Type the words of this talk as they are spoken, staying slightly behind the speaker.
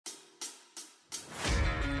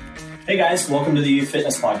Hey guys, welcome to the Youth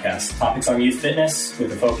Fitness Podcast. Topics on youth fitness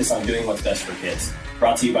with a focus on doing what's best for kids.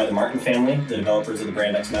 Brought to you by the Martin family, the developers of the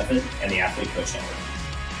Brand X Method, and the Athlete Coach Network.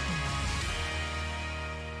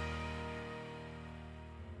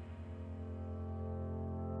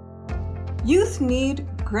 Youth need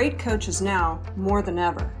great coaches now more than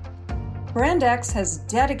ever. Brand X has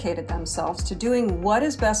dedicated themselves to doing what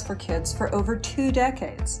is best for kids for over 2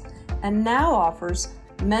 decades and now offers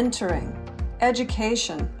mentoring,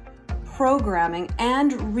 education, programming,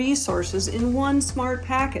 and resources in one smart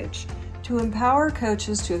package to empower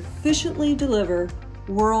coaches to efficiently deliver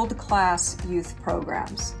world-class youth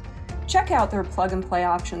programs. Check out their plug-and-play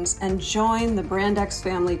options and join the Brand X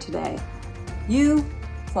family today. You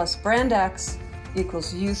plus Brand X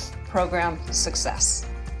equals youth program success.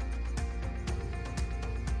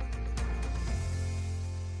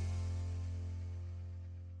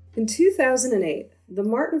 In 2008, the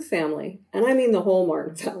Martin family, and I mean the whole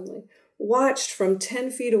Martin family, watched from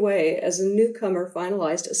 10 feet away as a newcomer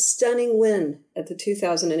finalized a stunning win at the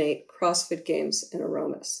 2008 CrossFit Games in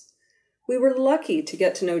Aromas. We were lucky to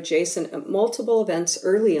get to know Jason at multiple events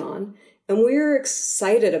early on, and we were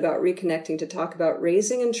excited about reconnecting to talk about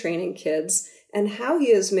raising and training kids and how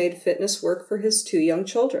he has made fitness work for his 2 young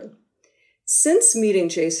children. Since meeting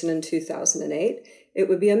Jason in 2008, it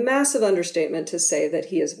would be a massive understatement to say that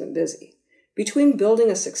he has been busy. Between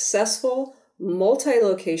building a successful,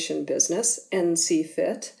 multi-location business, NC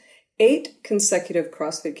Fit, 8 consecutive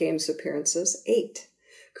CrossFit Games appearances, 8,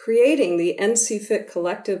 creating the NC Fit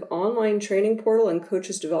Collective online training portal and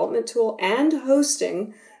coaches development tool, and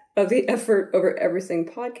hosting of the Effort Over Everything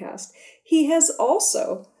podcast, he has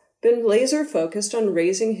also been laser focused on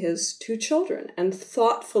raising his 2 children and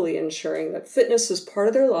thoughtfully ensuring that fitness is part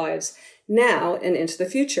of their lives now and into the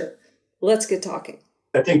future. Let's get talking.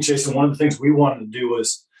 I think, Jason, one of the things we wanted to do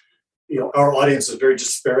was, our audience is very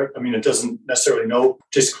disparate. I mean, it doesn't necessarily know who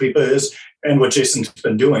Jason Khalipa is and what Jason's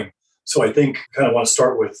been doing. So I think kind of want to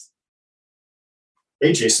start with,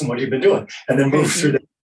 hey, Jason, what have you been doing? And then move through that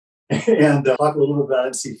and talk a little bit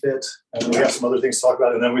about NC Fit. And we have some other things to talk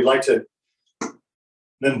about. And then we'd like to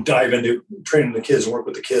then dive into training the kids and work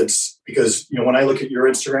with the kids. Because, when I look at your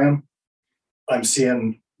Instagram, I'm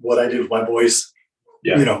seeing what I did with my boys,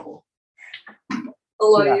 a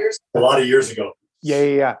lot of years ago.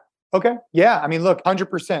 Yeah. Okay. Yeah. I mean, look,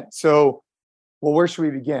 100%. So, where should we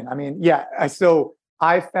begin? I mean, I started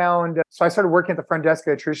working at the front desk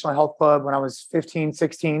at a traditional health club when I was 15,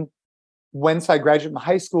 16. Once I graduated from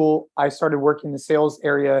high school, I started working in the sales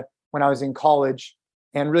area when I was in college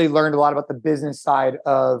and really learned a lot about the business side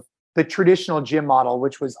of the traditional gym model,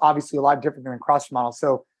 which was obviously a lot different than the CrossFit model.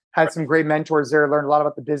 So had some great mentors there, learned a lot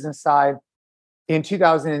about the business side. In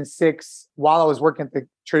 2006, while I was working at the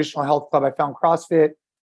traditional health club, I found CrossFit,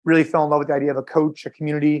 really fell in love with the idea of a coach, a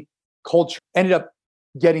community, culture, ended up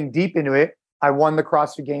getting deep into it. I won the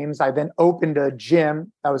CrossFit Games. I then opened a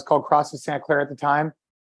gym that was called CrossFit Santa Clara at the time.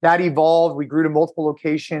 That evolved. We grew to multiple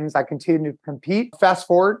locations. I continued to compete. Fast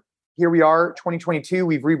forward, here we are, 2022.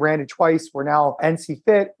 We've rebranded twice. We're now NC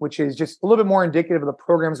Fit, which is just a little bit more indicative of the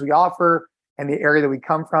programs we offer and the area that we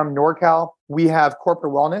come from, NorCal. We have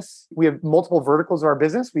corporate wellness. We have multiple verticals of our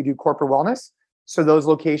business. We do corporate wellness. So those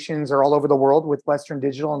locations are all over the world with Western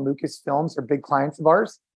Digital and Lucasfilms are big clients of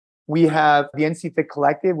ours. We have the NC Fit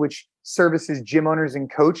Collective, which services gym owners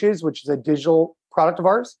and coaches, which is a digital product of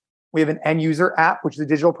ours. We have an end user app, which is a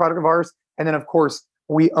digital product of ours. And then, of course,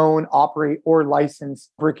 we own, operate, or license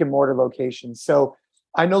brick and mortar locations. So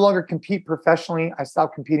I no longer compete professionally. I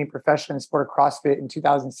stopped competing professionally in the sport of CrossFit in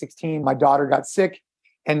 2016. My daughter got sick,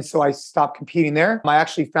 and so I stopped competing there. I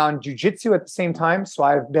actually found jiu-jitsu at the same time. So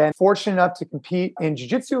I've been fortunate enough to compete in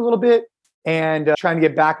jiu-jitsu a little bit and trying to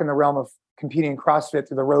get back in the realm of competing in CrossFit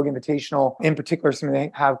through the Rogue Invitational, in particular, something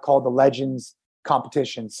they have called the Legends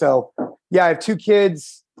competition. So I have 2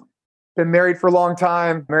 kids, been married for a long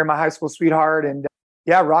time, married my high school sweetheart, and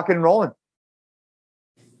rocking and rolling.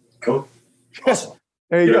 Cool. Awesome.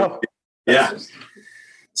 There you go. Yeah.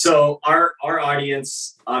 So our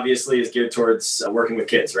audience obviously is geared towards working with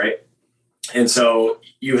kids, right? And so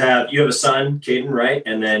you have a son, Caden, right?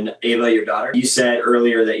 And then Ava, your daughter. You said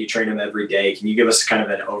earlier that you train them every day. Can you give us kind of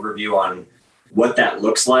an overview on what that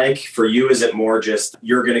looks like? For you, is it more just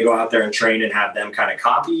you're going to go out there and train and have them kind of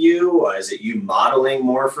copy you? Or is it you modeling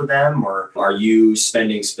more for them? Or are you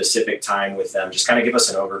spending specific time with them? Just kind of give us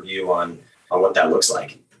an overview on what that looks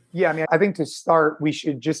like. Yeah, I mean, I think to start, we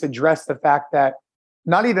should just address the fact that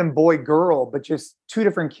not even boy, girl, but just 2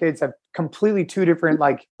 different kids have completely 2 different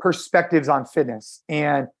perspectives on fitness.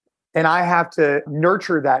 And I have to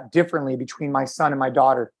nurture that differently between my son and my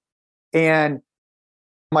daughter. And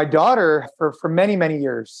My daughter, for many, many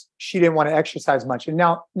years, she didn't want to exercise much. And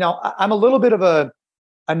now I'm a little bit of a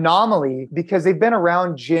anomaly because they've been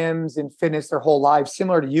around gyms and fitness their whole lives,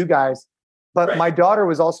 similar to you guys. But Right. my daughter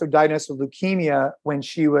was also diagnosed with leukemia when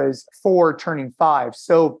she was 4, turning 5.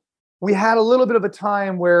 So we had a little bit of a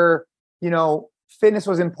time where, fitness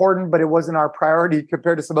was important, but it wasn't our priority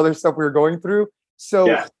compared to some other stuff we were going through. So,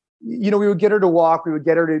 Yeah. we would get her to walk, we would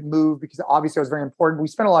get her to move because obviously it was very important. We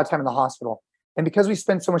spent a lot of time in the hospital. And because we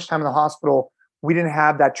spent so much time in the hospital, we didn't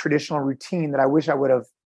have that traditional routine that I wish I would have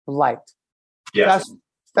liked. Yeah.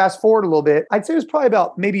 Fast forward a little bit. I'd say it was probably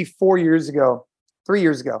about maybe 4 years ago, 3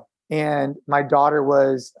 years ago. And my daughter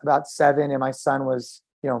was about 7 and my son was,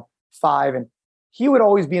 5. And he would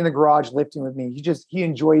always be in the garage lifting with me. He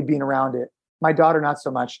enjoyed being around it. My daughter, not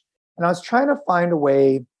so much. And I was trying to find a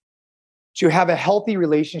way to have a healthy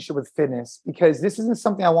relationship with fitness because this isn't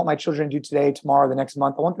something I want my children to do today, tomorrow, the next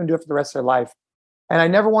month. I want them to do it for the rest of their life. And I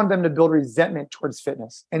never wanted them to build resentment towards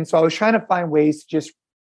fitness. And so I was trying to find ways to just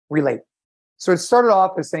relate. So it started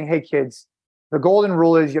off as saying, hey, kids, the golden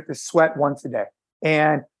rule is you have to sweat once a day.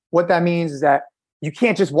 And what that means is that you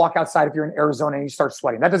can't just walk outside if you're in Arizona and you start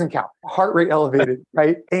sweating. That doesn't count. Heart rate elevated,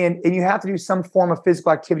 right? And you have to do some form of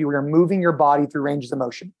physical activity where you're moving your body through ranges of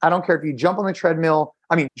motion. I don't care if you jump on the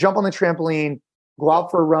trampoline, go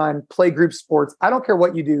out for a run, play group sports. I don't care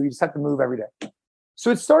what you do. You just have to move every day.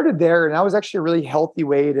 So it started there. And that was actually a really healthy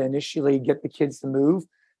way to initially get the kids to move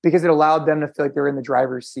because it allowed them to feel like they're in the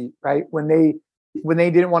driver's seat, right? When they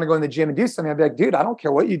didn't want to go in the gym and do something, I'd be like, dude, I don't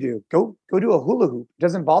care what you do. Go do a hula hoop. It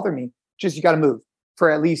doesn't bother me. Just you got to move for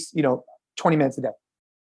at least, 20 minutes a day.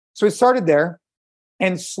 So it started there.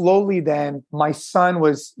 And slowly then my son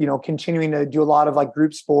was, continuing to do a lot of like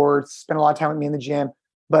group sports, spend a lot of time with me in the gym,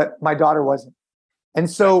 but my daughter wasn't. And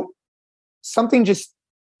so something just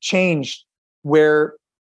changed where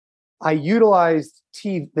I utilized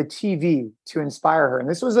the TV to inspire her. And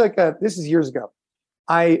this was this is years ago.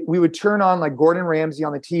 We would turn on like Gordon Ramsay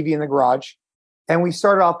on the TV in the garage. And we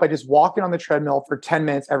started off by just walking on the treadmill for 10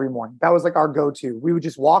 minutes every morning. That was like our go-to. We would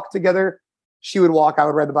just walk together. She would walk, I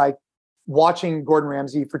would ride the bike, watching Gordon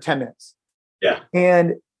Ramsay for 10 minutes. Yeah.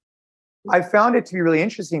 And I found it to be really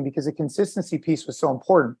interesting because the consistency piece was so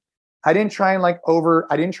important. I didn't try and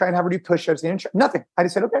I didn't try and have her do push-ups. Nothing. I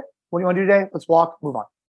just said, okay, what do you want to do today? Let's walk, move on.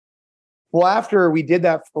 Well, after we did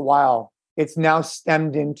that for a while, it's now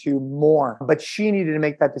stemmed into more, but she needed to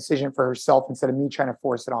make that decision for herself instead of me trying to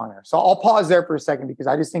force it on her. So I'll pause there for a second because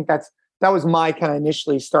I just think that was my kind of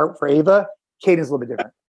initially start for Ava. Caden's a little bit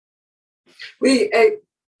different. We ate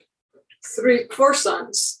 4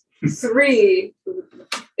 sons, 3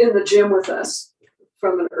 in the gym with us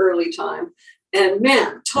from an early time. And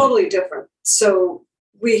man, totally different. So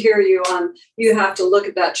we hear you on, you have to look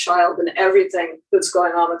at that child and everything that's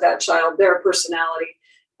going on with that child, their personality,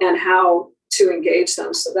 and how to engage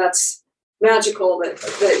them. So that's magical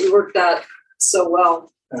that you worked that so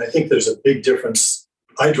well. And I think there's a big difference.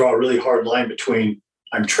 I draw a really hard line between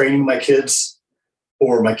I'm training my kids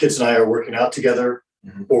or my kids and I are working out together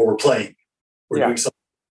or we're playing. We're doing something.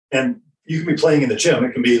 And you can be playing in the gym.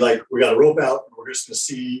 It can be like we got a rope out and we're just going to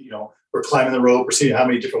see, we're climbing the rope. We're seeing how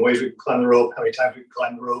many different ways we can climb the rope, how many times we can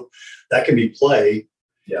climb the rope. That can be play.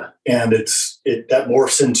 Yeah. And that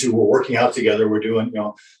morphs into we're working out together. We're doing,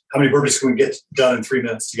 how many burpees can we get done in 3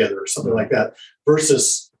 minutes together or something like that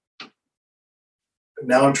versus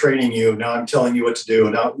now I'm training you. Now I'm telling you what to do.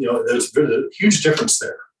 And now, there's a huge difference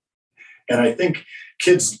there. And I think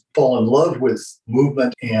kids fall in love with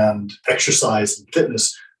movement and exercise and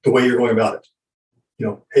fitness the way you're going about it.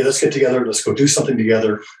 Hey, let's get together. Let's go do something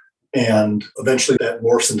together. And eventually that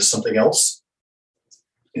morphs into something else.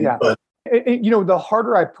 Yeah. But the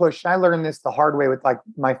harder I push, I learned this the hard way with like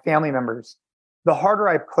my family members. The harder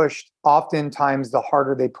I pushed, oftentimes the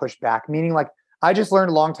harder they push back. Meaning like I just learned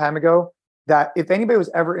a long time ago that if anybody was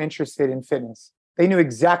ever interested in fitness, they knew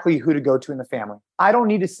exactly who to go to in the family. I don't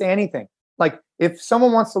need to say anything. Like if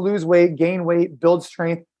someone wants to lose weight, gain weight, build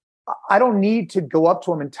strength, I don't need to go up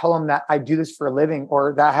to them and tell them that I do this for a living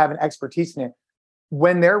or that I have an expertise in it.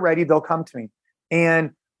 When they're ready, they'll come to me.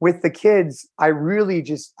 And with the kids, I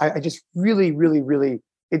just really, really, really,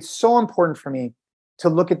 it's so important for me to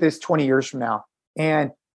look at this 20 years from now.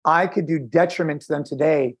 And I could do detriment to them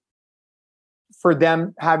today for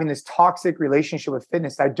them having this toxic relationship with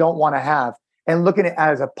fitness that I don't want to have and looking at it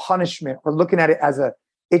as a punishment or looking at it as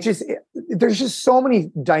there's just so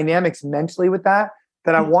many dynamics mentally with that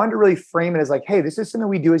I wanted to really frame it as like, hey, this is something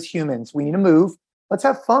we do as humans. We need to move. Let's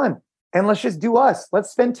have fun. And let's just do us. Let's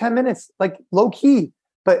spend 10 minutes, like low key,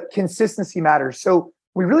 but consistency matters. So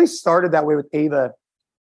we really started that way with Ava.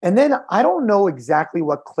 And then I don't know exactly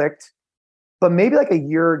what clicked, But maybe like a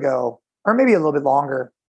year ago, or maybe a little bit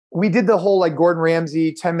longer, we did the whole like Gordon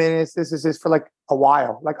Ramsay, 10 minutes, this is this for like a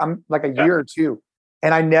while, like I'm like a year or two.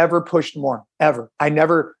 And I never pushed more, ever. I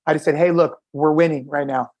just said, hey, look, we're winning right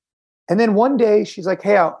now. And then one day she's like,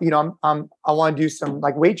 hey, I want to do some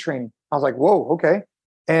like weight training. I was like, whoa, okay.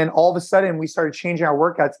 And all of a sudden we started changing our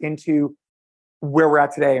workouts into where we're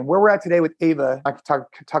at today. And where we're at today with Ava, I could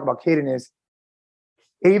talk about Kaden, is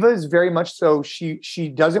Ava is very much so, she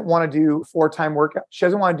doesn't want to do 4-time workout. She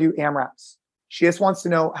doesn't want to do AMRAPs. She just wants to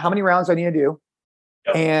know how many rounds I need to do.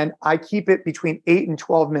 Yep. And I keep it between 8 and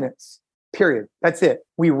 12 minutes, period. That's it.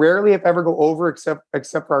 We rarely, if ever, go over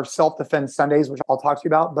except for our self-defense Sundays, which I'll talk to you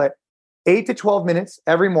about, but 8 to 12 minutes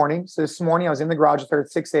every morning. So this morning I was in the garage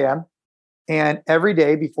at 6 a.m. And every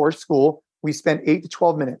day before school, we spend 8 to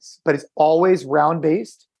 12 minutes, but it's always round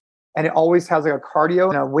based. And it always has like a cardio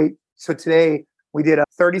and a weight. So today we did a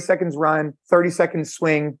 30 seconds run, 30 seconds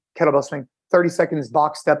swing, kettlebell swing, 30 seconds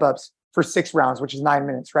box step ups for 6 rounds, which is 9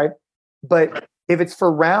 minutes, right? But if it's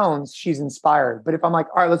for rounds, she's inspired. But if I'm like,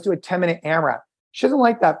 all right, let's do a 10-minute AMRAP, she doesn't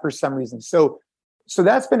like that for some reason. So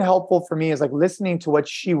that's been helpful for me, is like listening to what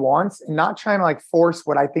she wants and not trying to like force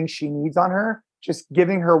what I think she needs on her, just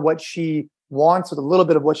giving her what she wants with a little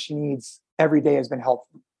bit of what she needs every day has been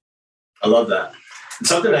helpful. I love that.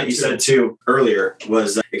 Something that you said too earlier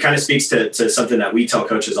was it kind of speaks to something that we tell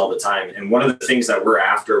coaches all the time. And one of the things that we're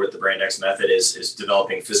after with the Brand X method is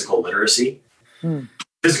developing physical literacy.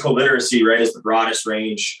 Physical literacy, right, is the broadest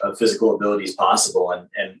range of physical abilities possible.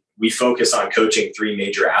 And we focus on coaching 3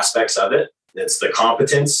 major aspects of it. It's the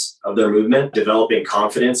competence of their movement, developing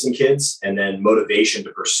confidence in kids, and then motivation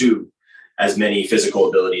to pursue as many physical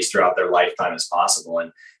abilities throughout their lifetime as possible.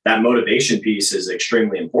 And that motivation piece is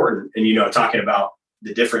extremely important. And, talking about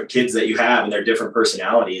the different kids that you have and their different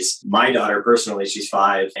personalities. My daughter, personally, she's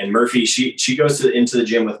 5, and Murphy, she goes into the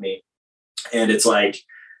gym with me. And it's like,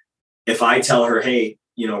 if I tell her, hey,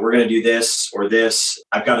 we're going to do this or this,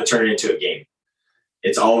 I've got to turn it into a game.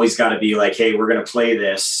 It's always got to be like, hey, we're going to play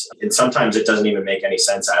this. And sometimes it doesn't even make any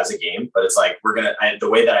sense as a game, but it's like, the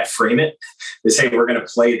way that I frame it is, hey, we're going to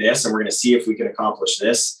play this and we're going to see if we can accomplish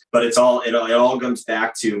this. But it all comes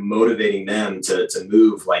back to motivating them to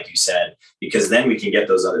move, like you said, because then we can get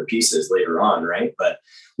those other pieces later on. Right. But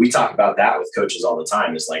we talk about that with coaches all the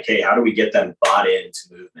time. It's like, hey, how do we get them bought into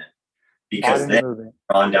movement? Because then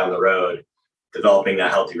on down the road, developing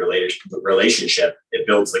that healthy relationship, it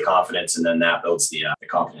builds the confidence, and then that builds the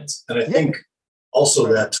confidence. And I think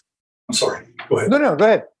also that, I'm sorry, go ahead. No, go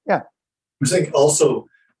ahead. Yeah. I think also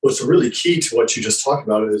what's really key to what you just talked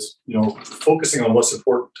about is, focusing on what's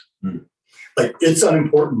important. Like, it's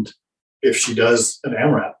unimportant if she does an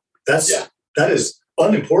AMRAP. That is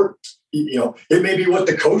unimportant. It may be what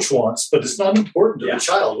the coach wants, but it's not important to the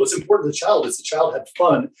child. What's important to the child is the child had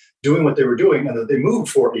fun doing what they were doing, and that they moved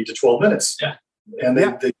for 8 to 12 minutes. Yeah. And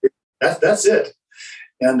that's it.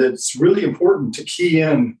 And it's really important to key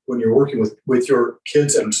in when you're working with your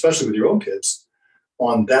kids, and especially with your own kids,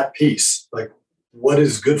 on that piece. Like, what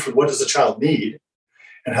does the child need?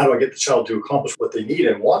 And how do I get the child to accomplish what they need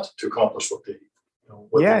and want to accomplish what they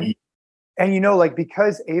need? And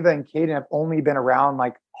because Ava and Kaden have only been around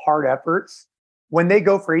like hard efforts, when they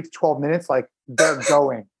go for 8 to 12 minutes, like they're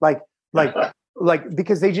going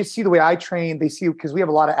because they just see the way I train. They see, because we have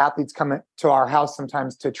a lot of athletes come to our house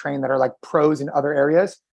sometimes to train that are like pros in other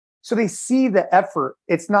areas. So they see the effort.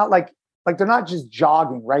 It's not like they're not just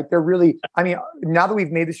jogging, right? They're really, now that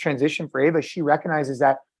we've made this transition for Ava, she recognizes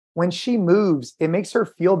that when she moves, it makes her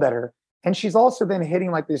feel better. And she's also been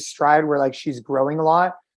hitting like this stride where like she's growing a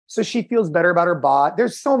lot. So she feels better about her body.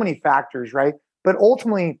 There's so many factors, right? But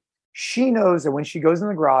ultimately, she knows that when she goes in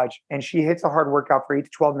the garage and she hits a hard workout for 8 to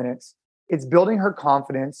 12 minutes, it's building her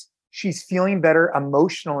confidence. She's feeling better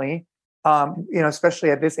emotionally, especially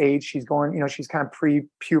at this age. She's going, she's kind of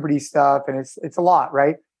pre-puberty stuff, and it's a lot,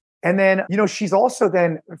 right? And then, she's also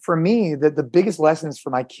then, for me, the biggest lessons for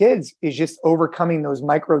my kids is just overcoming those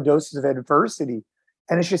micro doses of adversity.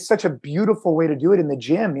 And it's just such a beautiful way to do it in the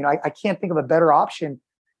gym. I can't think of a better option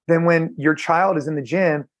than when your child is in the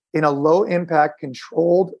gym in a low impact,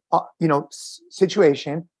 controlled,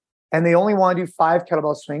 situation, and they only want to do 5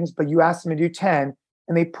 kettlebell swings, but you ask them to do 10,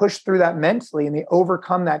 and they push through that mentally and they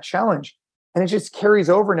overcome that challenge. And it just carries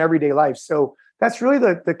over in everyday life. So that's really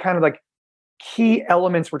the kind of like key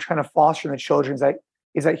elements we're trying to foster in the children,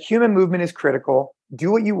 is that human movement is critical.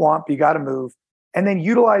 Do what you want, but you got to move. And then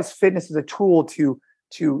utilize fitness as a tool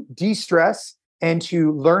to de-stress and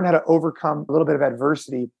to learn how to overcome a little bit of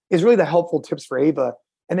adversity is really the helpful tips for Ava.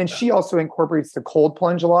 And then she also incorporates the cold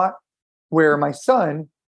plunge a lot, where my son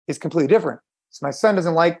is completely different. So my son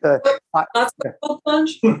doesn't like the cold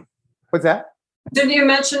plunge. What's that? Didn't you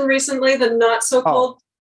mention recently the not so cold?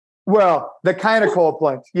 Well, the kind of cold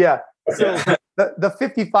plunge. Yeah. So the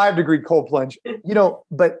 55-degree cold plunge,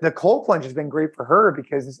 but the cold plunge has been great for her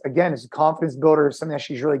because it's a confidence builder, something that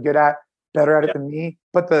she's really good at, better at it than me.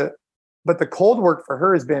 But the cold work for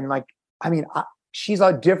her has been like, she's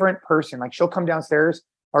a different person. Like she'll come downstairs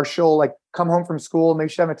or she'll like come home from school. Maybe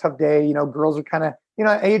she's having a tough day. Girls are kind of,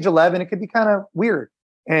 at age 11, it could be kind of weird.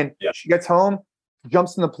 And she gets home,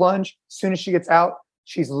 jumps in the plunge. As soon as she gets out,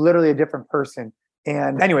 she's literally a different person.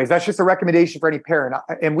 And anyways, that's just a recommendation for any parent.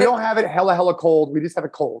 And we don't have it hella cold. We just have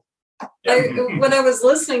it cold. When I was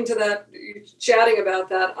listening to that, chatting about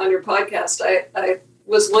that on your podcast, I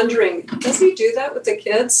was wondering, does he do that with the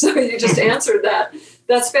kids? So you just answered that.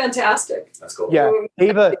 That's fantastic. That's cool. Yeah.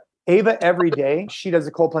 Ava every day, she does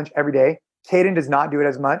a cold plunge every day. Kaden does not do it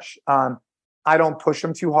as much. I don't push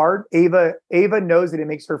him too hard. Ava knows that it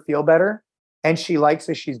makes her feel better. And she likes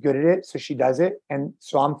it. She's good at it. So she does it. And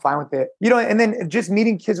so I'm fine with it. And then just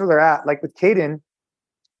meeting kids where they're at, like with Kaden,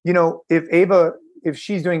 if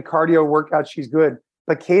she's doing cardio workouts, she's good.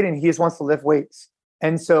 But Kaden, he just wants to lift weights.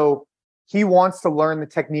 And so he wants to learn the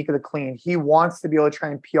technique of the clean. He wants to be able to try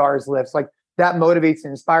and PR his lifts. Like that motivates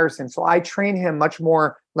and inspires him. So I train him much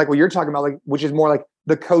more like what you're talking about, like, which is more like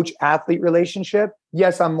the coach athlete relationship.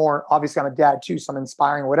 Yes, I'm a dad too. So I'm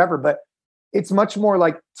inspiring or whatever, but it's much more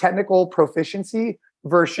like technical proficiency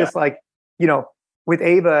versus just like, with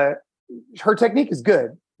Ava, her technique is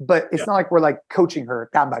good, but it's not like we're like coaching her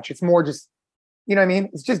that much. It's more just, you know what I mean?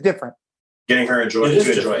 It's just different. Getting her to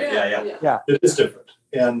enjoy it. Yeah. It is different.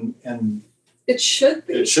 And it should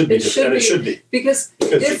be. It should be. Because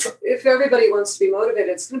if everybody wants to be motivated,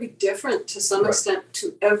 it's going to be different to some extent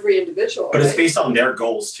to every individual. But it's based on their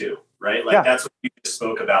goals too. Right? Like that's what you just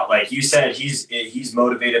spoke about. Like you said, he's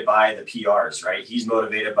motivated by the PRs, right? He's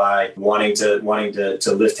motivated by wanting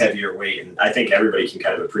to lift heavier weight. And I think everybody can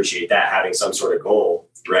kind of appreciate that, having some sort of goal,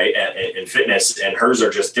 right? In fitness, and hers are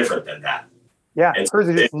just different than that. Yeah. And hers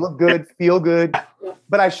are just look good, feel good. Yeah.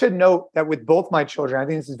 But I should note that with both my children, I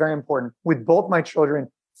think this is very important. With both my children,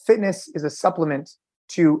 fitness is a supplement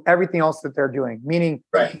to everything else that they're doing. Meaning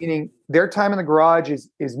their time in the garage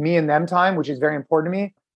is me and them time, which is very important to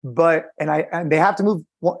me. But and they have to move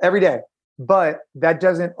every day, but that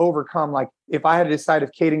doesn't overcome. Like if I had to decide if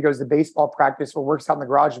Kaden goes to baseball practice or works out in the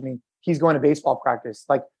garage with me, he's going to baseball practice.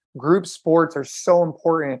 Like group sports are so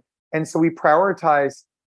important, and so we prioritize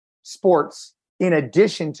sports in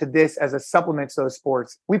addition to this as a supplement to those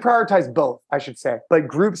sports. We prioritize both, I should say, but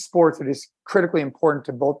group sports are just critically important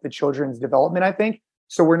to both the children's development, I think.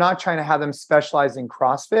 So we're not trying to have them specialize in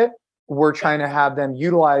CrossFit. We're trying to have them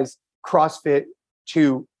utilize CrossFit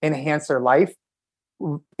to enhance their life,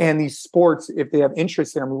 and these sports, if they have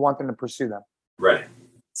interest in them, we want them to pursue them. Right.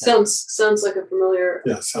 Sounds like a familiar.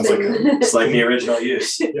 Yeah, sounds like it's like the original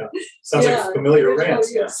use. Yeah, sounds like a familiar rant.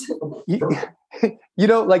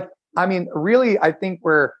 Really, I think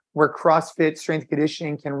where CrossFit strength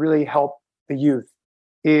conditioning can really help the youth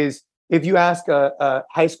is if you ask a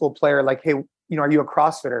high school player, like, hey, are you a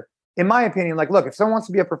CrossFitter? In my opinion, like, look, if someone wants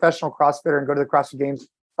to be a professional CrossFitter and go to the CrossFit Games,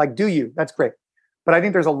 like, do you? That's great. But I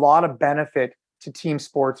think there's a lot of benefit to team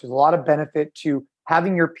sports. There's a lot of benefit to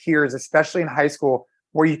having your peers, especially in high school,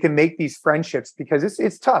 where you can make these friendships because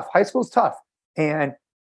it's tough. High school is tough. And,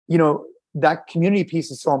 that community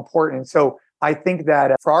piece is so important. So I think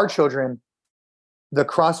that for our children, the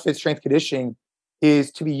CrossFit strength conditioning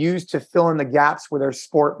is to be used to fill in the gaps where their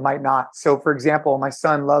sport might not. So for example, my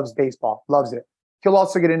son loves baseball, loves it. He'll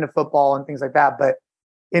also get into football and things like that. But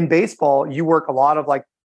in baseball, you work a lot of like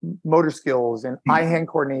motor skills and eye-hand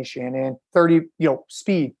coordination and 30,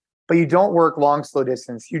 speed, but you don't work long, slow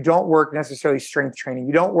distance. You don't work necessarily strength training.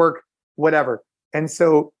 You don't work whatever. And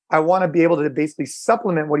so I want to be able to basically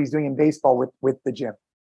supplement what he's doing in baseball with the gym.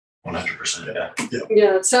 100%.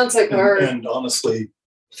 Yeah. It sounds like and honestly,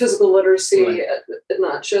 physical literacy,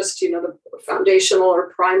 not just, the foundational or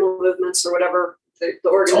primal movements or whatever the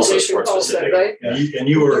organization calls it, right? Yeah. And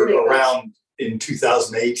you were around in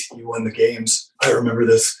 2008, you won the games. I remember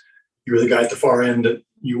this. You were the guy at the far end.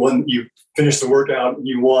 You won. You finished the workout. And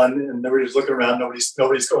you won, and everybody's looking around. Nobody's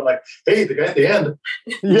going like, "Hey, the guy at the end."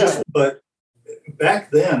 Yeah. But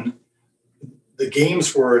back then, the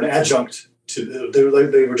games were an adjunct to.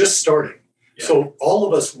 They were just starting. Yeah. So all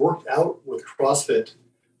of us worked out with CrossFit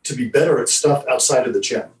to be better at stuff outside of the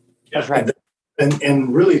gym. That's right.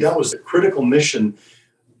 And really, that was the critical mission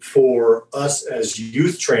for us as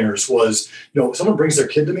youth trainers was, if someone brings their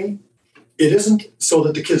kid to me, it isn't so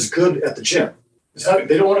that the kid's good at the gym. It's not,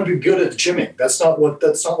 they don't want to be good at gymming. That's not what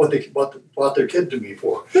they brought their kid to me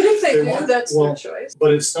for. But if they do, that's their choice.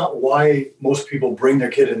 But it's not why most people bring their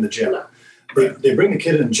kid in the gym. They bring the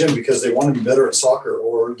kid in the gym because they want to be better at soccer,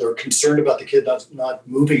 or they're concerned about the kid not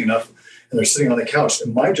moving enough and they're sitting on the couch.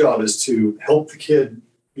 And my job is to help the kid,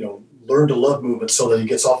 learn to love movement so that he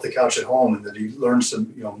gets off the couch at home and that he learns to,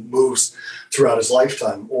 moves throughout his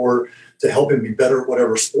lifetime, or to help him be better at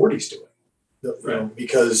whatever sport he's doing.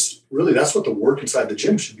 Because really that's what the work inside the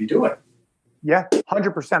gym should be doing. Yeah,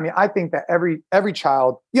 100%. I mean, I think that every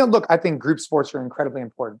child, look, I think group sports are incredibly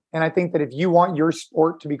important. And I think that if you want your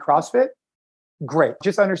sport to be CrossFit, great.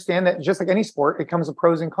 Just understand that just like any sport, it comes with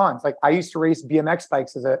pros and cons. Like I used to race BMX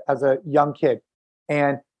bikes as a young kid,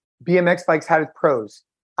 and BMX bikes had its pros.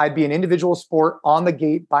 I'd be an individual sport on the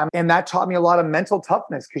gate and that taught me a lot of mental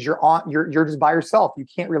toughness because you're just by yourself. You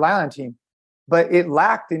can't rely on a team. But it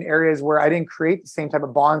lacked in areas where I didn't create the same type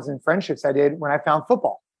of bonds and friendships I did when I found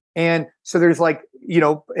football. And so there's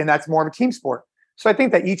and that's more of a team sport. So I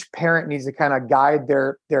think that each parent needs to kind of guide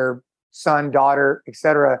their son, daughter, et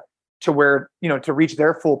cetera, to where, to reach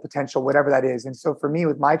their full potential, whatever that is. And so for me,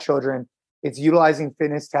 with my children, it's utilizing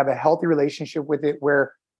fitness to have a healthy relationship with it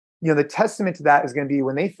where, the testament to that is going to be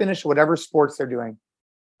when they finish whatever sports they're doing,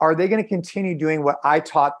 are they going to continue doing what I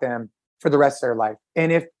taught them for the rest of their life?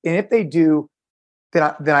 And if they do, then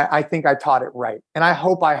I think I taught it right. And I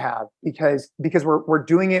hope I have, because we're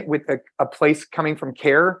doing it with a place coming from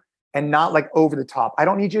care and not like over the top. I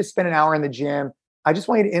don't need you to spend an hour in the gym. I just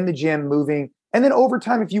want you to in the gym moving. And then over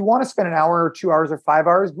time, if you want to spend an hour or 2 hours or 5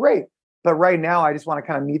 hours, great. But right now, I just want to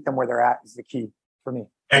kind of meet them where they're at is the key for me.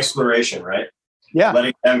 Exploration, right? Yeah.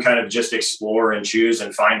 Letting them kind of just explore and choose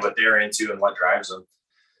and find what they're into and what drives them.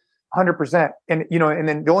 100%. And, and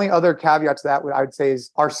then the only other caveat to that, what I would say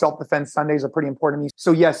is our self-defense Sundays are pretty important to me.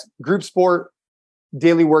 So yes, group sport,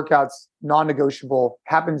 daily workouts, non-negotiable,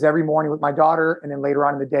 happens every morning with my daughter and then later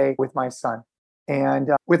on in the day with my son.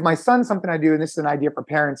 And with my son, something I do, and this is an idea for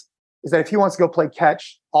parents, is that if he wants to go play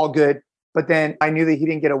catch, all good. But then I knew that he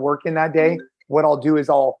didn't get a work in that day. What I'll do is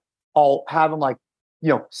I'll have him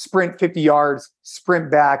sprint 50 yards, sprint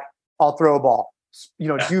back, I'll throw a ball,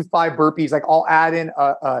 do 5 burpees. Like I'll add in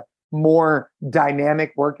a more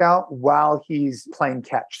dynamic workout while he's playing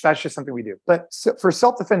catch. So that's just something we do. But for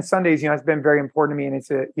self-defense Sundays, it's been very important to me. And it's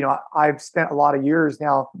I've spent a lot of years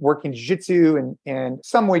now working jiu-jitsu and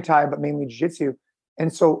some Muay Thai, but mainly jiu-jitsu.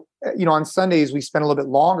 And so, on Sundays, we spend a little bit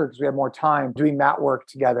longer because we have more time doing mat work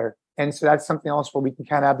together. And so that's something else where we can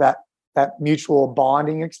kind of have that mutual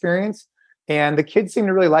bonding experience. And the kids seem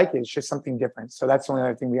to really like it. It's just something different. So that's the only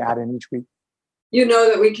other thing we add in each week.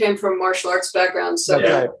 That we came from martial arts backgrounds. So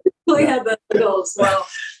we had that goal as well.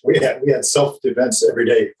 We had self-defense every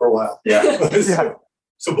day for a while. Yeah.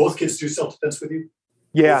 So both kids do self-defense with you?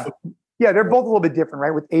 Yeah. Yeah, they're both a little bit different,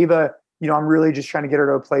 right? With Ava, I'm really just trying to get her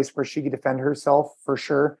to a place where she can defend herself for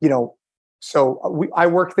sure. So I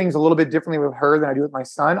work things a little bit differently with her than I do with my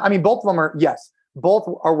son. I mean, both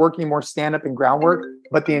are working more stand-up and groundwork,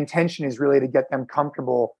 but the intention is really to get them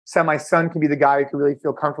comfortable. So my son can be the guy who can really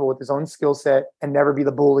feel comfortable with his own skill set and never be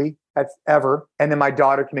the bully that's ever. And then my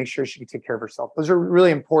daughter can make sure she can take care of herself. Those are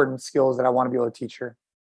really important skills that I want to be able to teach her.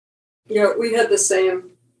 We had the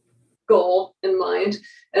same goal in mind.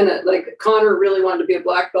 And Connor really wanted to be a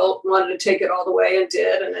black belt, wanted to take it all the way and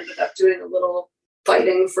did, and ended up doing a little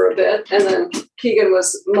fighting for a bit. And then Keegan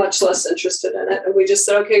was much less interested in it. And we just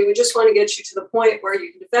said, okay, we just want to get you to the point where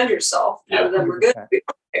you can defend yourself. Yeah, and then we're good to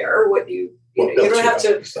compare what you don't have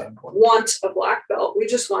to want a black belt. We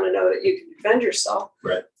just want to know that you can defend yourself.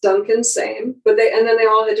 Right. Duncan, same. But then they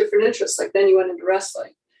all had different interests. Like then you went into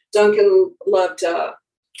wrestling. Duncan loved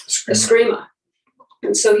Eskrima.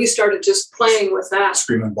 And so he started just playing with that.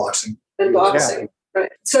 Eskrima and boxing. Yeah.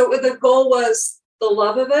 Right. So the goal was the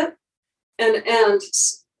love of it and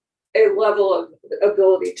a level of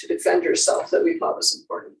ability to defend yourself that we thought was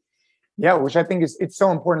important. Yeah, which I think it's so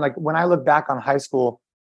important. Like when I look back on high school,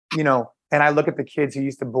 and I look at the kids who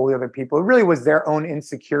used to bully other people, it really was their own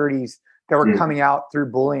insecurities that were coming out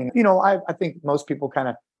through bullying. I think most people kind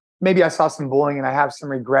of, maybe I saw some bullying and I have some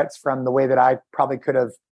regrets from the way that I probably could have.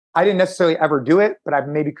 I didn't necessarily ever do it, but I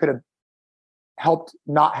maybe could have helped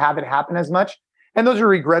not have it happen as much. And those are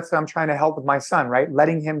regrets that I'm trying to help with my son, right?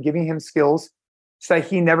 Giving him skills so that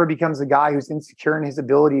he never becomes a guy who's insecure in his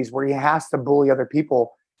abilities where he has to bully other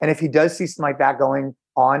people. And if he does see something like that going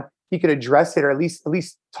on, he could address it or at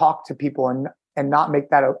least talk to people and not make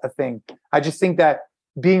that a thing. I just think that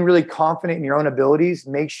being really confident in your own abilities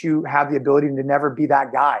makes you have the ability to never be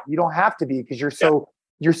that guy. You don't have to be because you're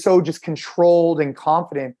so just controlled and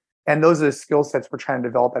confident. And those are the skill sets we're trying to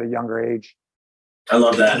develop at a younger age. I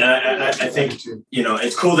love that. And I think,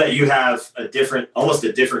 it's cool that you have almost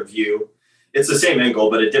a different view it's the same end goal,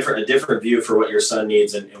 but a different view for what your son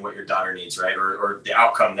needs and what your daughter needs, right? Or the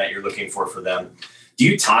outcome that you're looking for them. Do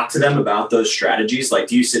you talk to them about those strategies? Like,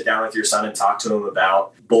 do you sit down with your son and talk to him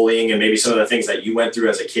about bullying and maybe some of the things that you went through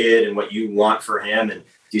as a kid and what you want for him? And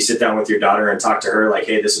do you sit down with your daughter and talk to her like,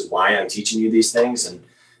 hey, this is why I'm teaching you these things? And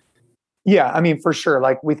yeah, I mean, for sure.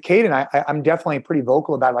 Like with Caden, I'm definitely pretty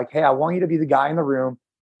vocal about like, hey, I want you to be the guy in the room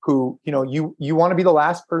who, you want to be the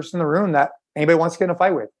last person in the room that anybody wants to get in a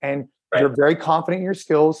fight with. And you're very confident in your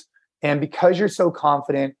skills. And because you're so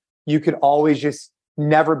confident, you could always just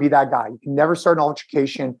never be that guy. You can never start an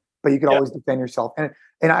altercation, but you can always defend yourself. And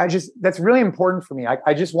that's really important for me.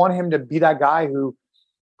 I just want him to be that guy who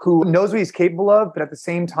knows what he's capable of, but at the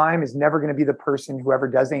same time is never going to be the person who ever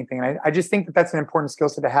does anything. And I just think that that's an important skill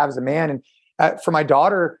set to have as a man. And for my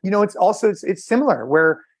daughter, it's similar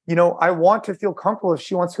where, I want to feel comfortable if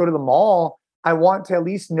she wants to go to the mall. I want to at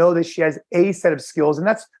least know that she has a set of skills. And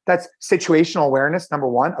that's situational awareness, number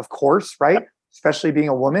one, of course, right? Especially being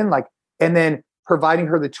a woman, and then providing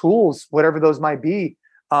her the tools, whatever those might be.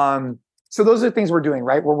 So those are the things we're doing,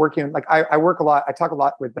 right? We're working, I work a lot. I talk a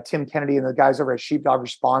lot with Tim Kennedy and the guys over at Sheepdog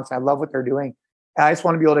Response. And I love what they're doing. And I just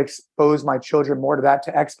want to be able to expose my children more to that,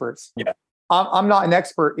 to experts. Yeah. I'm not an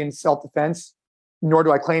expert in self-defense, nor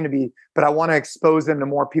do I claim to be, but I want to expose them to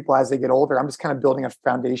more people as they get older. I'm just kind of building a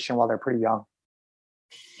foundation while they're pretty young.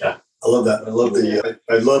 Yeah, I love that. I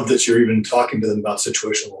love that you're even talking to them about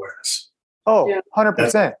situational awareness. Oh, yeah.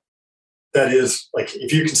 100%. That is, like,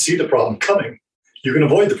 if you can see the problem coming, you can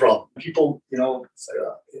avoid the problem. People,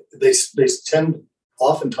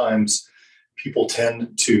 oftentimes people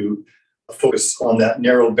tend to focus on that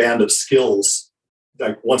narrow band of skills,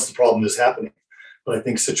 like once the problem is happening. But I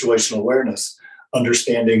think situational awareness,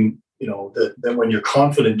 understanding, that when you're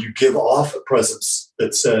confident, you give off a presence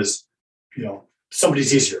that says,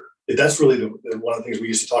 somebody's easier. That's really one of the things we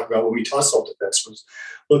used to talk about when we taught self-defense was,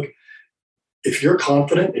 look, if you're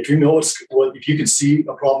confident, if you know if you can see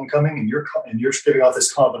a problem coming and you're giving off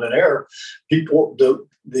this confident air, people,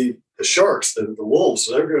 the sharks, the wolves,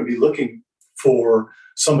 they're going to be looking for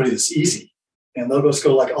somebody that's easy, and they'll just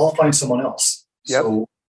go like, I'll find someone else. Yep. So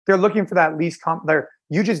they're looking for that least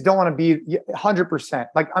you just don't want to be 100%.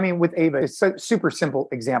 Like, I mean, with Ava, it's a super simple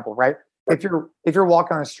example, right? If you're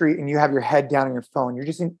walking on the street and you have your head down on your phone, you're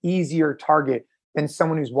just an easier target than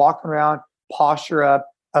someone who's walking around, posture up,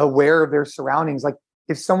 aware of their surroundings. Like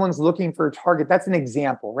if someone's looking for a target, that's an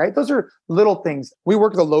example, right? Those are little things. We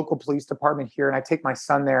work with a local police department here, and I take my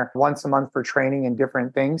son there once a month for training and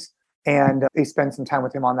different things. And they spend some time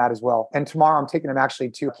with him on that as well. And tomorrow I'm taking him actually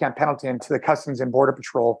to Camp Pendleton, to the Customs and Border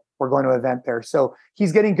Patrol. We're going to an event there. So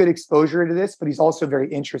he's getting good exposure to this, but he's also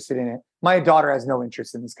very interested in it. My daughter has no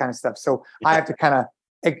interest in this kind of stuff. So I have to kind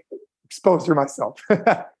of expose her myself.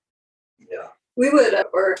 Yeah.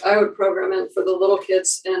 I would program in for the little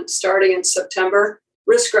kids, and starting in September,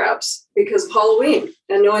 wrist grabs because of Halloween,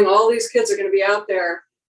 and knowing all these kids are going to be out there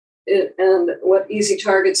and what easy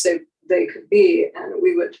targets they could be. And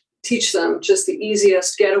we would teach them just the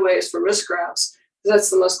easiest getaways for wrist grabs.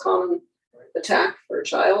 That's the most common attack for a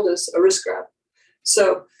child, is a wrist grab.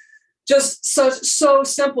 So just so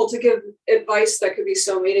simple to give advice that could be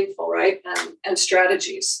so meaningful, right? And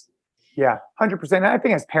strategies. Yeah, 100%. And I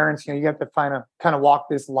think as parents, you have to kind of walk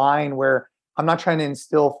this line where I'm not trying to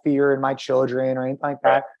instill fear in my children or anything like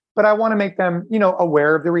that, but I want to make them,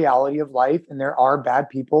 aware of the reality of life, and there are bad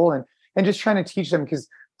people, and just trying to teach them, because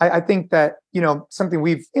I think that, something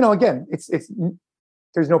we've, again, it's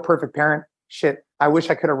there's no perfect parent shit. I wish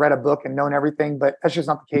I could have read a book and known everything, but that's just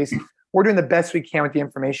not the case. We're doing the best we can with the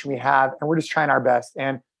information we have, and we're just trying our best.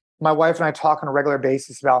 And my wife and I talk on a regular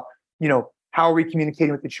basis about, how are we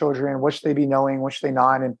communicating with the children? What should they be knowing? What should they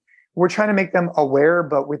not? And we're trying to make them aware,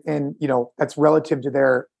 but within, that's relative to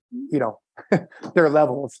their, their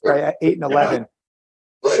levels, right? At 8 and 11.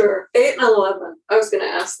 Sure. 8 and 11. I was going to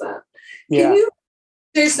ask that. Yeah. Can you,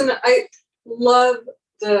 Jason, I love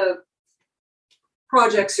the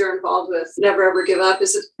projects you're involved with. Never Ever Give Up.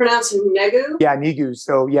 Is it pronounced Negu? Yeah, Negu.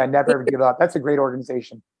 So yeah, Never Ever Give Up. That's a great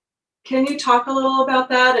organization. Can you talk a little about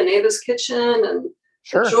that, and Ava's Kitchen, and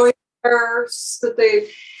sure. The joy that they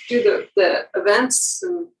do the events?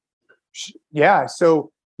 And yeah.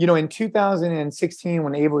 So, in 2016,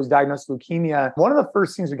 when Ava was diagnosed with leukemia, one of the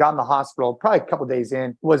first things we got in the hospital, probably a couple of days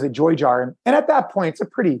in, was a joy jar. And at that point, it's a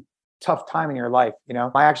pretty tough time in your life.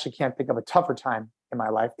 I actually can't think of a tougher time in my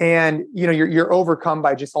life. And, you're overcome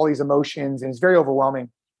by just all these emotions, and it's very overwhelming.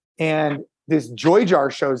 And this joy jar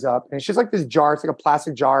shows up, and it's just like this jar. It's like a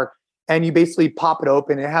plastic jar. And you basically pop it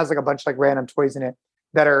open, and it has like a bunch of like random toys in it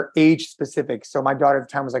that are age specific. So my daughter at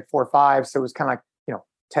the time was like 4 or 5. So it was kind of like,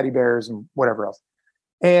 teddy bears and whatever else.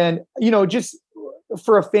 And, just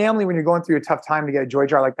for a family, when you're going through a tough time to get a joy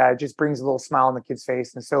jar like that, it just brings a little smile on the kid's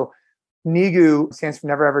face. And so NEGU stands for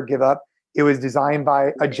Never Ever Give Up. It was designed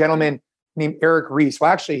by a gentleman named Eric Reese.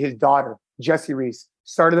 Well, actually, his daughter, Jessie Reese,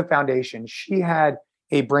 started the foundation. She had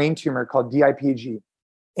a brain tumor called DIPG.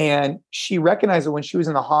 And she recognized that when she was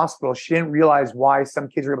in the hospital, she didn't realize why some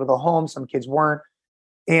kids were able to go home, some kids weren't.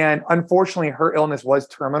 And unfortunately, her illness was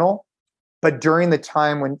terminal. But during the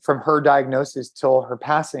time from her diagnosis till her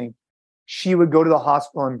passing, she would go to the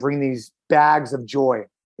hospital and bring these bags of joy.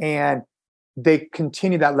 And they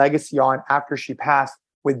continued that legacy on after she passed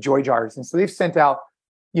with joy jars. And so they've sent out,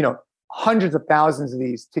 hundreds of thousands of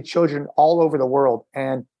these to children all over the world.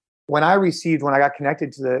 And when I got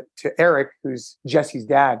connected to Eric, who's Jesse's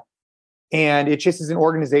dad, and it just is an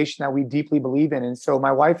organization that we deeply believe in. And so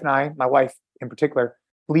my wife in particular,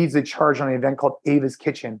 leads the charge on an event called Ava's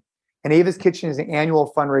Kitchen. And Ava's Kitchen is an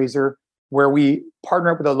annual fundraiser where we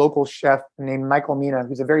partner up with a local chef named Michael Mina,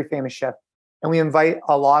 who's a very famous chef. And we invite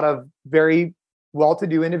a lot of very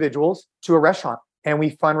well-to-do individuals to a restaurant, and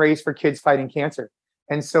we fundraise for kids fighting cancer.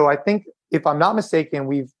 And so I think, if I'm not mistaken,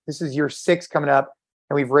 this is year 6 coming up,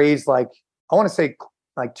 and we've raised $2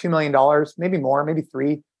 million, maybe more, maybe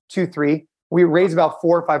 3. We raise about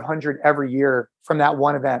 400 or 500 every year from that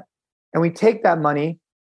one event. And we take that money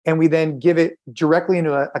and we then give it directly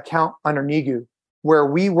into an account under NEGU, where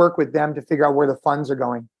we work with them to figure out where the funds are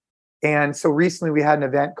going. And so recently we had an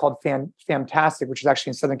event called Fantastic, which is actually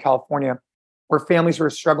in Southern California, where families who are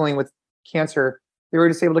struggling with cancer, they were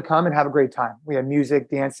just able to come and have a great time. We had music,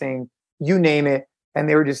 dancing, you name it. And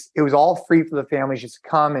it was all free for the families just to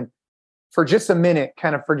come and for just a minute,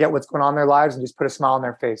 kind of forget what's going on in their lives and just put a smile on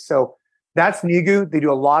their face. So that's NEGU. They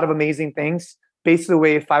do a lot of amazing things. Basically, the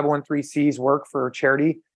way 501(c)(3)s work for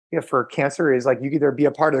charity, for cancer, is like you either be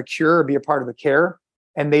a part of the cure or be a part of the care.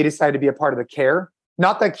 And they decided to be a part of the care.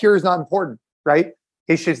 Not that cure is not important, right?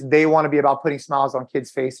 It's just they want to be about putting smiles on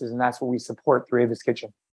kids' faces. And that's what we support through Ava's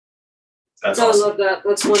Kitchen. That's awesome. I love that.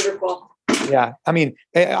 That's wonderful. Yeah. I mean,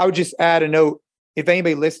 I would just add a note. If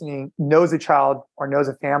anybody listening knows a child or knows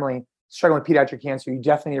a family struggling with pediatric cancer, you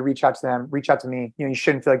definitely need to reach out to them, reach out to me. You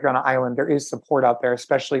shouldn't feel like you're on an island. There is support out there,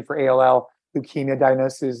 especially for ALL, leukemia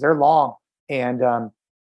diagnoses. They're long. And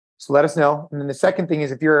so let us know. And then the second thing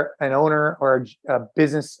is, if you're an owner or a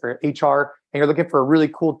business or HR and you're looking for a really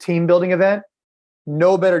cool team building event,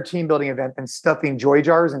 no better team building event than stuffing joy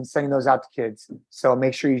jars and sending those out to kids. So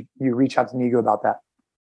make sure you reach out to NEGU about that.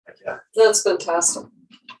 Yeah. That's fantastic.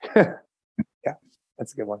 Yeah,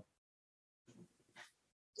 that's a good one.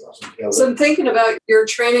 Awesome. So I'm thinking about your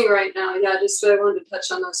training right now. Yeah, just I wanted to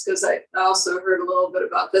touch on this because I also heard a little bit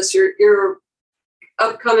about this. Your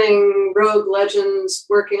upcoming Rogue Legends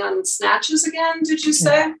working on snatches again, did you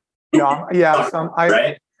say? Yeah. So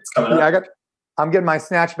right? It's coming up. I'm getting my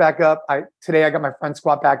snatch back up. Today I got my front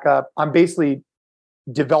squat back up. I'm basically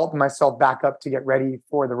developing myself back up to get ready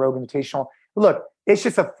for the Rogue Invitational. Look, it's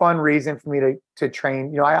just a fun reason for me to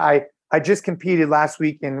train. I just competed last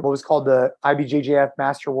week in what was called the IBJJF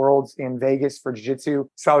Master Worlds in Vegas for Jiu-Jitsu.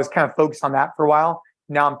 So I was kind of focused on that for a while.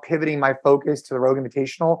 Now I'm pivoting my focus to the Rogue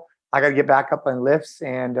Invitational. I got to get back up on lifts.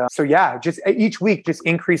 And just each week, just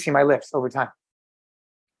increasing my lifts over time.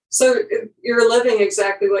 So you're living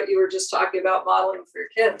exactly what you were just talking about, modeling for your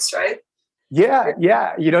kids, right? Yeah.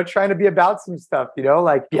 Trying to be about some stuff,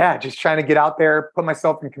 just trying to get out there, put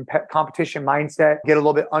myself in competition mindset, get a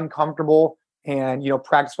little bit uncomfortable and,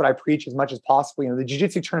 practice what I preach as much as possible. The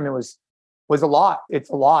jiu-jitsu tournament was a lot. It's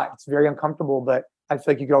a lot. It's very uncomfortable, but I feel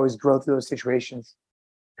like you could always grow through those situations.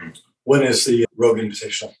 When is the Rogue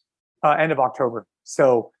Invitational? End of October.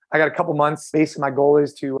 So I got a couple months. Basically, my goal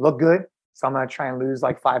is to look good. So I'm going to try and lose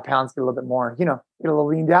 5 pounds, get a little bit more, get a little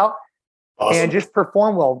leaned out. Awesome. And just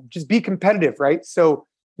perform well, just be competitive, right? So,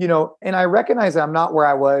 and I recognize that I'm not where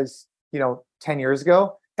I was, 10 years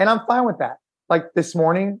ago, and I'm fine with that. Like this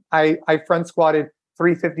morning, I front squatted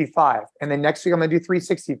 355, and then next week I'm going to do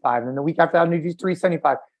 365, and then the week after that I'm going to do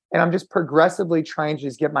 375. And I'm just progressively trying to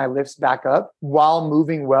just get my lifts back up while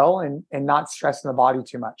moving well and not stressing the body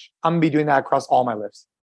too much. I'm going to be doing that across all my lifts.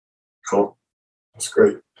 Cool. That's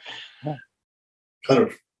great. Yeah. Kind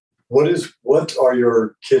of, what are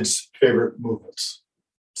your kids' favorite movements?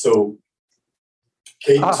 So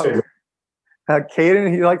Caden's favorite.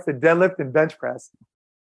 Caden, he likes the deadlift and bench press.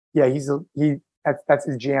 Yeah, that's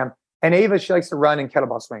his jam. And Ava, she likes to run and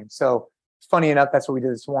kettlebell swing. So funny enough, that's what we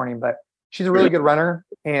did this morning. But she's a really good runner,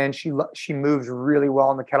 and she moves really well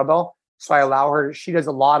on the kettlebell. So I allow her. She does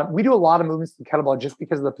we do a lot of movements in kettlebell just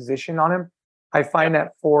because of the position on him. I find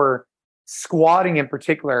that for squatting in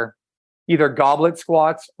particular, either goblet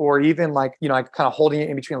squats or even like, like kind of holding it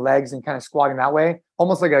in between legs and kind of squatting that way,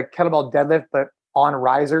 almost like a kettlebell deadlift, but on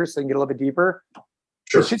risers so you can get a little bit deeper.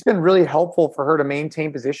 Sure. It's just been really helpful for her to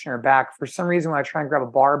maintain position in her back. For some reason, when I try and grab a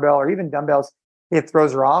barbell or even dumbbells, it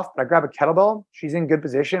throws her off. But I grab a kettlebell, she's in good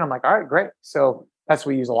position. I'm like, all right, great. So that's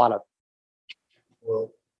what we use a lot of.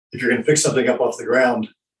 Well, if you're going to pick something up off the ground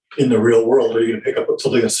in the real world, are you going to pick up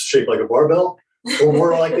something that's shaped like a barbell, or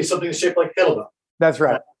more likely something that's shaped like a kettlebell? That's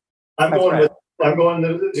right. I'm going.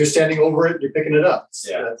 You're standing over it. You're picking it up.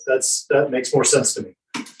 Yeah, that makes more sense to me.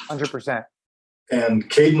 100%. And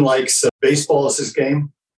Caden likes baseball as his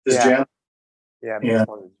game, his jam. Yeah.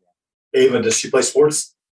 And Ava, does she play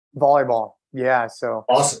sports? Volleyball. Yeah. So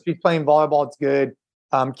awesome. She's playing volleyball. It's good.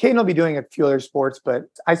 Caden will be doing a few other sports, but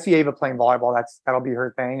I see Ava playing volleyball. That'll be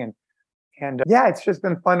her thing. And yeah, it's just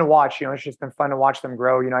been fun to watch. It's just been fun to watch them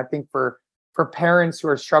grow. I think for parents who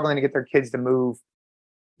are struggling to get their kids to move,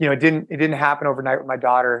 it didn't happen overnight with my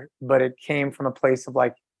daughter, but it came from a place of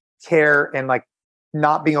like care and like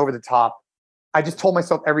not being over the top. I just told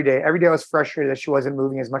myself every day I was frustrated that she wasn't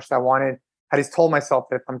moving as much as I wanted. I just told myself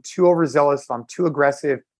that if I'm too overzealous, if I'm too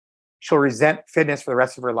aggressive, she'll resent fitness for the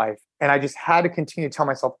rest of her life. And I just had to continue to tell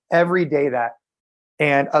myself every day that.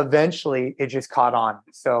 And eventually it just caught on.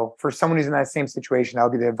 So for someone who's in that same situation, that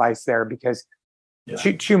would be the advice there, because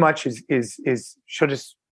too much is she'll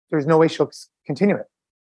just, there's no way she'll continue it.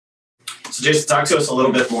 So Jason, talk to us a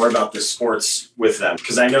little bit more about the sports with them.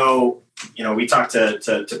 Because I know, we talk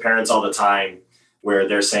to parents all the time where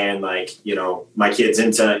they're saying like, my kid's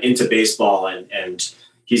into baseball and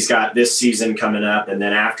he's got this season coming up. And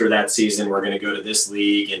then after that season, we're going to go to this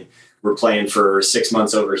league and we're playing for 6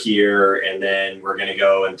 months over here. And then we're going to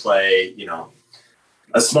go and play,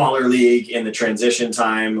 a smaller league in the transition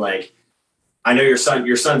time. Like, I know your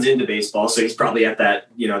son's into baseball, so he's probably at that,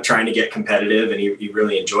 trying to get competitive and he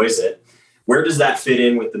really enjoys it. Where does that fit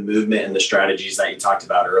in with the movement and the strategies that you talked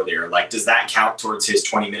about earlier? Like, does that count towards his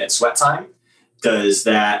 20-minute sweat time?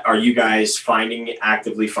 Are you guys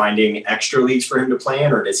actively finding extra leagues for him to play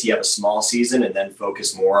in, or does he have a small season and then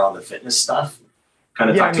focus more on the fitness stuff?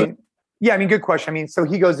 Good question. So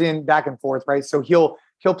he goes in back and forth, right? So he'll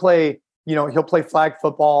play, he'll play flag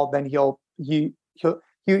football, then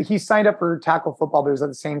he signed up for tackle football, but it was at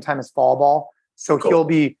the same time as fall ball. So cool.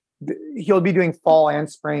 He'll be doing fall and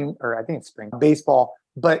spring, or I think it's spring baseball.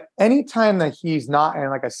 But anytime that he's not in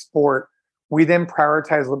like a sport, we then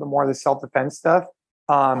prioritize a little bit more of the self-defense stuff.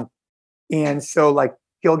 And so like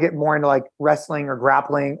he'll get more into like wrestling or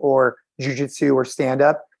grappling or jiu-jitsu or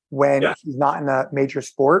stand-up when he's not in a major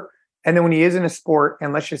sport. And then when he is in a sport,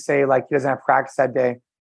 and let's just say like he doesn't have practice that day,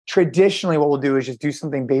 traditionally what we'll do is just do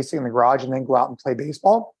something basic in the garage and then go out and play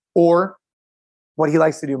baseball. Or what he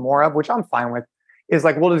likes to do more of, which I'm fine with, is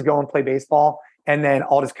like we'll just go and play baseball, and then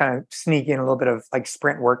I'll just kind of sneak in a little bit of like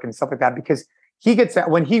sprint work and stuff like that, because he gets that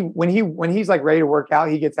when he's like ready to work out,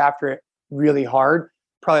 he gets after it really hard,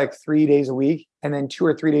 probably like 3 days a week, and then 2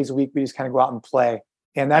 or 3 days a week we just kind of go out and play,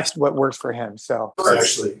 and that's what works for him. So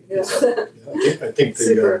actually, I think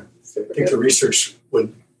the research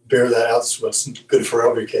would bear that out. What's good for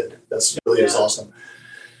every kid. That's really is awesome.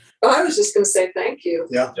 Well, I was just going to say thank you.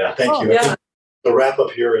 Yeah. Thank you. Yeah. The wrap up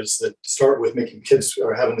here is that start with making kids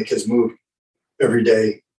or having the kids move every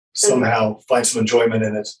day, somehow find some enjoyment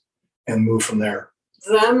in it and move from there.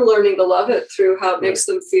 Them learning to love it through how it makes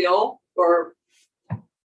them feel or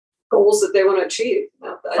goals that they want to achieve.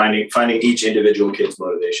 Finding each individual kid's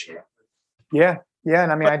motivation. Yeah.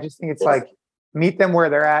 And I just think it's like meet them where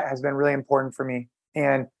they're at has been really important for me.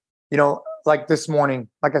 And, like this morning,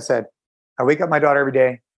 like I said, I wake up my daughter every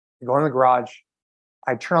day, I go in the garage,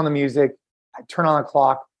 I turn on the music, I turn on the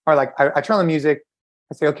clock, or like I turn on the music.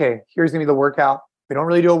 I say, okay, here's gonna be the workout. We don't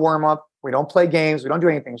really do a warm up. We don't play games. We don't do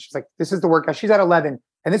anything. She's like, this is the workout. She's at 11,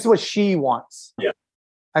 and this is what she wants. Yeah.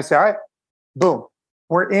 I say, all right, boom.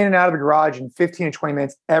 We're in and out of the garage in 15 to 20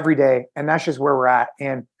 minutes every day, and that's just where we're at.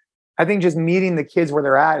 And I think just meeting the kids where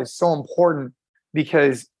they're at is so important,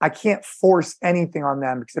 because I can't force anything on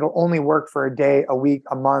them, because it'll only work for a day, a week,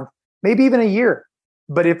 a month, maybe even a year.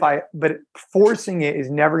 But forcing it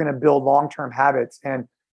is never going to build long-term habits. And,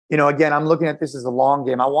 again, I'm looking at this as a long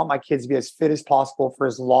game. I want my kids to be as fit as possible for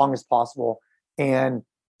as long as possible. And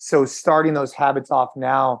so starting those habits off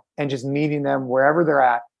now and just meeting them wherever they're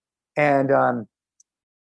at. And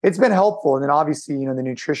it's been helpful. And then obviously, the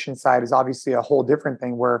nutrition side is obviously a whole different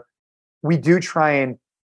thing, where we do try and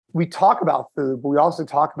we talk about food, but we also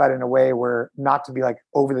talk about it in a way where not to be like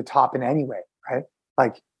over the top in any way, right?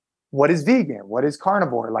 Like, what is vegan? What is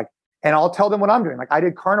carnivore? Like, and I'll tell them what I'm doing. Like, I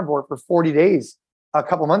did carnivore for 40 days a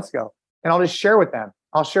couple months ago, and I'll just share with them.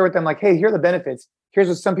 I'll share with them like, hey, here are the benefits. here's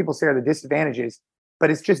what some people say are the disadvantages, but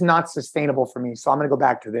it's just not sustainable for me. So I'm going to go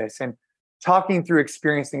back to this. And talking through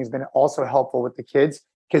experiencing has been also helpful with the kids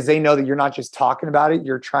because they know that you're not just talking about it,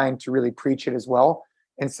 you're trying to really preach it as well.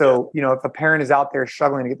 And so, if a parent is out there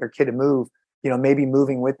struggling to get their kid to move, maybe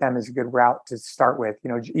moving with them is a good route to start with,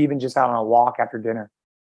 even just out on a walk after dinner.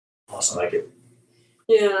 Awesome. I like it.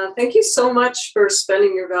 Yeah. Thank you so much for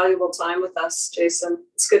spending your valuable time with us, Jason.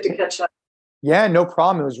 It's good to catch up. Yeah, no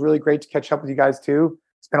problem. It was really great to catch up with you guys too.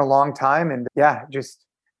 It's been a long time. And yeah, just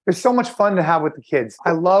there's so much fun to have with the kids.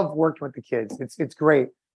 I love working with the kids. It's great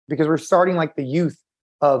because we're starting like the youth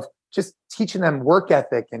of just teaching them work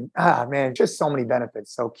ethic and just so many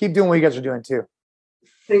benefits. So keep doing what you guys are doing too.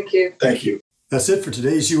 Thank you. Thank you. That's it for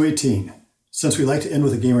today's U18. Since we like to end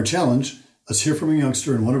with a gamer challenge, let's hear from a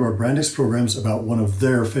youngster in one of our Brand X programs about one of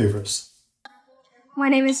their favorites. My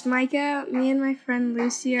name is Micah. Me and my friend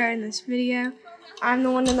Lucy are in this video. I'm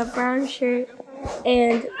the one in the brown shirt,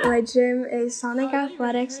 and my gym is Sonic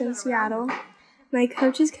Athletics in Seattle. My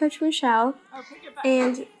coach is Coach Michelle,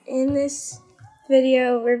 and in this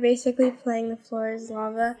video, we're basically playing the floor is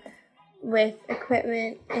lava with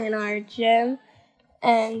equipment in our gym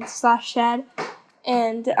and / shed,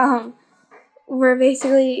 and we're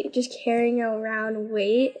basically just carrying around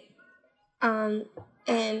weight, and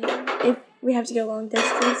if we have to go long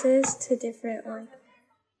distances to different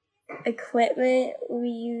equipment, we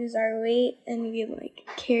use our weight and we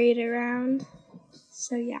carry it around.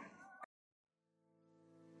 So yeah.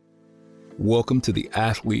 Welcome to the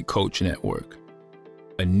Athlete Coach Network,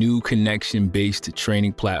 a new connection-based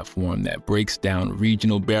training platform that breaks down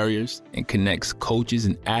regional barriers and connects coaches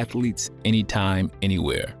and athletes anytime,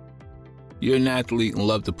 anywhere. You're an athlete and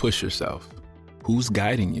love to push yourself. Who's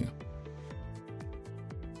guiding you?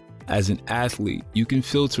 As an athlete, you can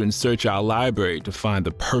filter and search our library to find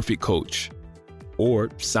the perfect coach, or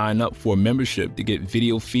sign up for a membership to get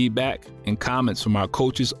video feedback and comments from our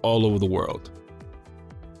coaches all over the world.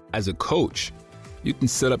 As a coach, you can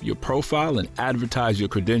set up your profile and advertise your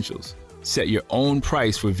credentials, set your own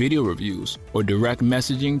price for video reviews or direct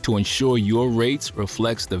messaging to ensure your rates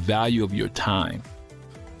reflects the value of your time.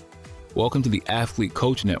 Welcome to the Athlete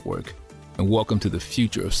Coach Network, and welcome to the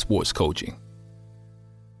future of sports coaching.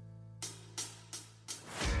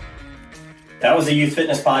 That was the Youth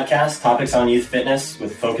Fitness Podcast, topics on youth fitness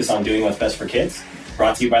with a focus on doing what's best for kids.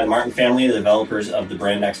 Brought to you by the Martin family, the developers of the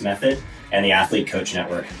Brand X Method, and the Athlete Coach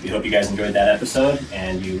Network. We hope you guys enjoyed that episode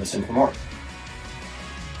and you listen for more.